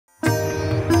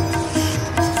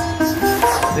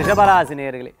ரிஷபராசி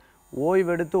நேயர்களே,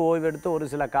 ஓய்வெடுத்து ஒரு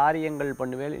சில காரியங்கள்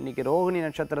பண்ணுவேன். இன்றைக்கி ரோகிணி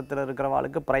நட்சத்திரத்தில்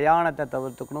இருக்கிறவாளுக்கு பிரயாணத்தை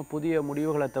தவிர்த்துக்கணும், புதிய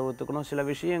முடிவுகளை தவிர்த்துக்கணும், சில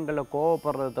விஷயங்களில்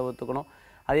கோவப்படுறதை தவிர்த்துக்கணும்.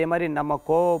 அதே மாதிரி நம்ம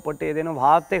கோவப்பட்டு ஏதேனும்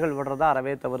வார்த்தைகள் விடுறதா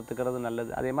அறவே தவிர்த்துக்கிறது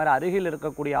நல்லது. அதே மாதிரி அருகில்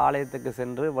இருக்கக்கூடிய ஆலயத்துக்கு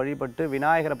சென்று வழிபட்டு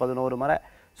விநாயகரை 11 முறை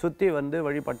சுற்றி வந்து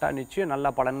வழிபட்டால் நிச்சயம் நல்ல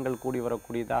பலன்கள் கூடி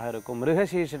வரக்கூடியதாக இருக்கும்.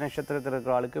 மிருகசீர்ஷ நட்சத்திரத்தில்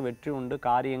இருக்கிறவர்களுக்கு வெற்றி உண்டு,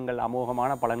 காரியங்கள்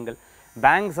அமோகமான பலன்கள்.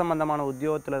 பேங்க் சம்பந்தமான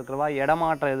உத்தியோகத்தில் இருக்கிறவா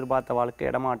இடமாற்றம் எதிர்பார்த்த வாழ்க்கை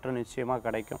இடமாற்றம் நிச்சயமாக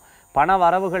கிடைக்கும். பண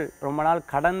வரவுகள் ரொம்ப நாள்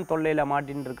கடன் தொல்லையில்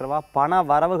மாட்டின்னு இருக்கிறவா பண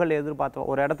வரவுகள் எதிர்பார்த்த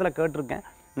ஒரு இடத்துல கேட்டிருக்கேன்,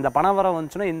 இந்த பண வரவு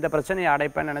வந்துச்சுன்னா இந்த பிரச்சனையை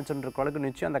அடைப்பேன்னு நினச்சிட்டு இருக்கிறவளுக்கு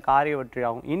நிச்சயம் அந்த காரிய வெற்றி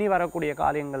ஆகும். இனி வரக்கூடிய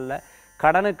காரியங்களில்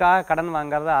கடனுக்காக கடன்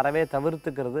வாங்கிறத அறவே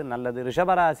தவிர்த்துக்கிறது நல்லது.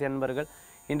 ரிஷபராசி என்பர்கள்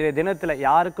இன்றைய தினத்தில்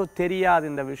யாருக்கும் தெரியாது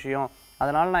இந்த விஷயம்,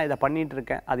 அதனால் நான் இதை பண்ணிகிட்டு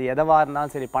இருக்கேன். அது எதுவாக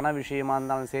இருந்தாலும் சரி, பண விஷயமா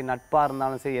இருந்தாலும் சரி, நட்பாக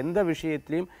இருந்தாலும் சரி, எந்த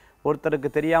விஷயத்துலையும் ஒருத்தருக்கு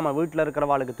தெரியாமல் வீட்டில்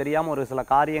இருக்கிறவாளுக்கு தெரியாமல் ஒரு சில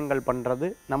காரியங்கள் பண்ணுறது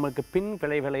நம்மளுக்கு பின்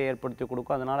விளைவுகளை ஏற்படுத்தி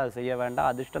கொடுக்கும். அதனால் அதை செய்ய வேண்டாம்.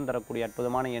 அதிர்ஷ்டம் தரக்கூடிய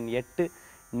அற்புதமான எண் 8,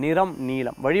 நிறம்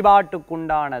நீலம்.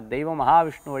 வழிபாட்டுக்குண்டான தெய்வம்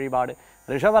மகாவிஷ்ணு வழிபாடு.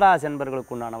 ரிஷபராசி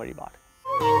என்பர்களுக்குண்டான வழிபாடு.